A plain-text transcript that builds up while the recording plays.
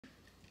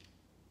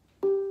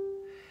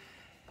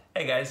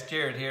Hey guys,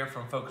 Jared here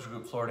from Focus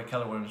Group Florida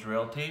Keller Williams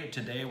Realty.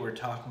 Today we're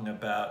talking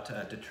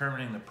about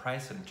determining the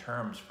price and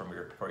terms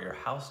for your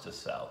house to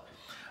sell.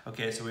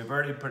 Okay, so we've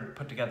already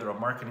put together a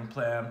marketing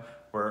plan.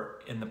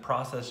 We're in the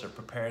process of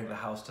preparing the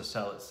house to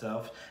sell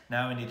itself.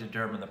 Now we need to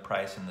determine the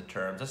price and the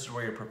terms. This is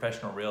where your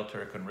professional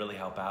realtor can really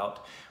help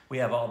out. We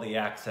have all the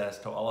access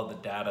to all of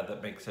the data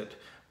that makes it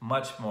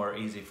much more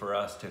easy for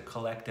us to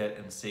collect it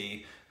and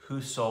see who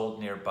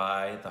sold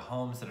nearby, the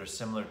homes that are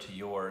similar to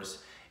yours,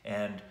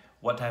 and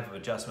what type of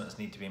adjustments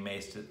need to be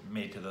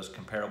made to those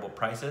comparable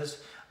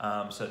prices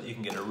so that you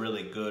can get a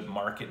really good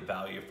market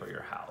value for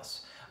your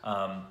house.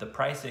 The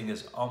pricing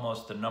is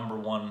almost the number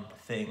one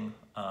thing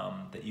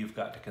that you've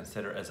got to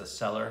consider as a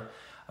seller.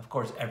 Of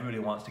course, everybody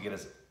wants to get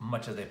as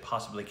much as they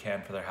possibly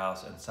can for their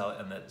house and sell it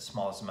in the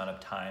smallest amount of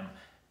time.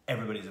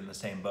 Everybody's in the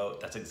same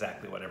boat. That's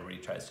exactly what everybody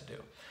tries to do.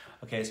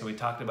 Okay, so we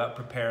talked about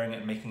preparing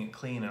it, making it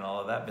clean and all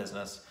of that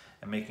business,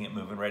 and making it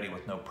move-in ready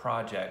with no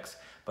projects,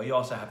 but you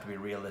also have to be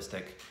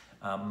realistic.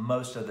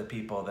 Most of the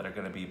people that are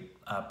going to be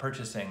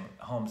purchasing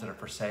homes that are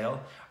for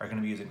sale are going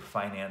to be using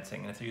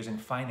financing. And if they're using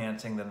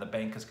financing, then the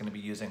bank is going to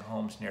be using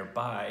homes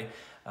nearby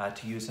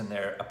to use in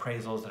their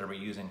appraisals that are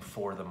using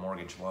for the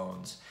mortgage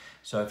loans.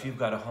 So if you've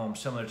got a home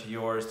similar to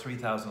yours,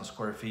 3,000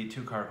 square feet,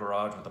 2-car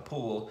garage with a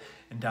pool,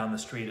 and down the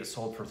street it's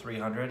sold for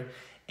 300,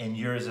 and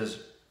yours is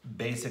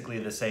basically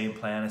the same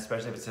plan,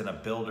 especially if it's in a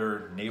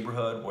builder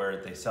neighborhood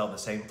where they sell the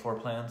same floor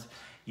plans.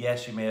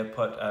 Yes, you may have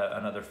put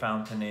another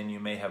fountain in, you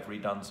may have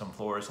redone some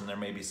floors, and there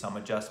may be some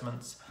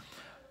adjustments,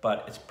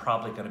 but it's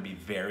probably going to be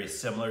very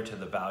similar to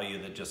the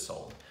value that just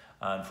sold.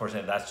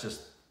 Unfortunately, that's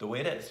just the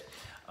way it is.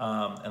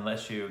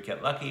 Unless you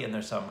get lucky and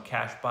there's some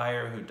cash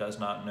buyer who does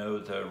not know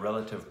the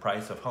relative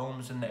price of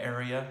homes in the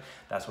area,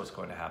 that's what's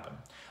going to happen.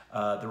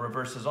 The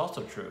reverse is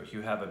also true.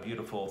 You have a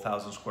beautiful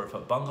 1,000 square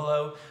foot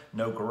bungalow,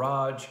 no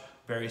garage,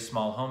 very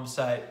small home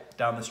site.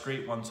 Down the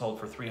street, one sold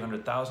for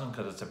 $300,000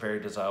 because it's a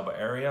very desirable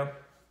area.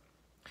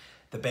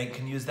 The bank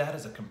can use that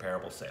as a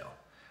comparable sale.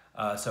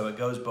 So it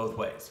goes both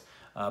ways.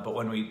 But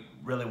when we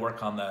really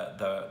work on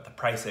the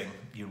pricing,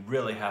 you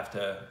really have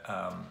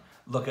to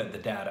look at the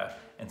data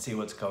and see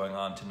what's going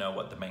on to know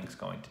what the bank's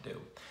going to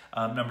do.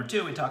 Number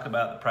two, we talk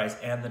about the price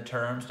and the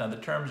terms. Now the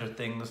terms are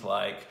things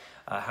like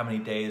how many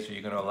days are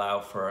you going to allow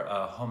for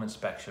a home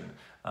inspection?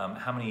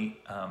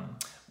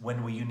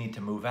 When will you need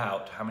to move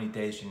out? How many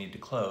days you need to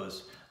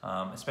close?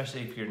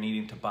 Especially if you're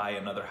needing to buy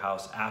another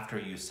house after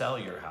you sell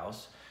your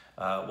house.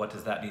 What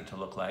does that need to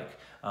look like?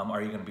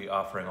 Are you going to be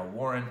offering a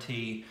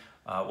warranty?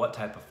 What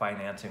type of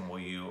financing will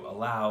you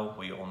allow?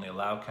 Will you only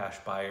allow cash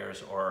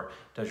buyers, or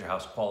does your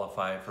house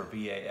qualify for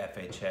VA,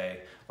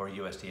 FHA, or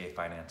USDA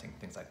financing,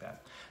 things like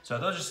that? So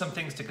those are some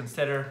things to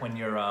consider when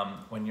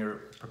you're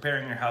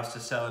preparing your house to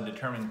sell and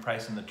determining the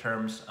price and the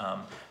terms,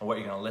 and what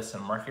you're going to list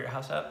and market your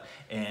house up,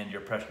 and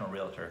your professional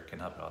realtor can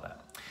help with all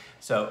that.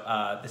 So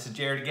this is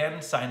Jared again,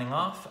 signing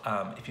off.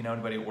 If you know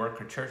anybody at work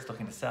or church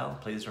looking to sell,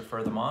 please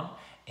refer them on,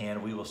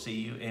 and we will see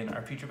you in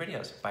our future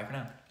videos. Bye for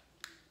now.